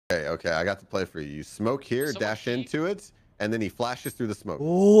Okay, I got the play for you. You smoke here, dash into it, and then he flashes through the smoke.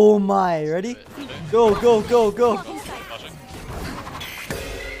 Oh my, ready? Go, go, go, go.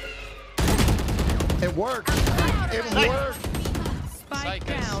 It worked. It worked. Spike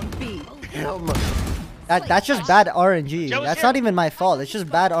down B. Damn. That's just bad RNG. That's not even my fault. It's just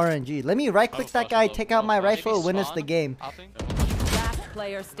bad RNG. Let me right click that guy, take out my rifle, win us the game. Last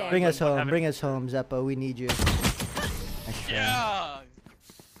player standing. Bring us home, Zeppo. We need you. Yeah.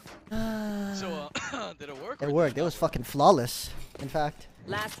 So did it work? It worked. It was fucking flawless. In fact,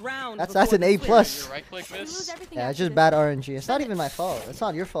 Last round. that's an A+. Right click miss. Yeah, it's just bad RNG. It's not even my fault. It's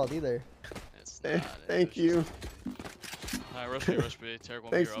not your fault either. It's not, Thank you. Rush B. Terrible.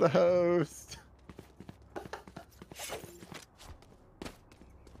 Thanks, the host.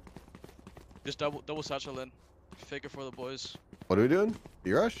 Just double satchel in. Figure for the boys. What are we doing?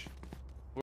 B rush?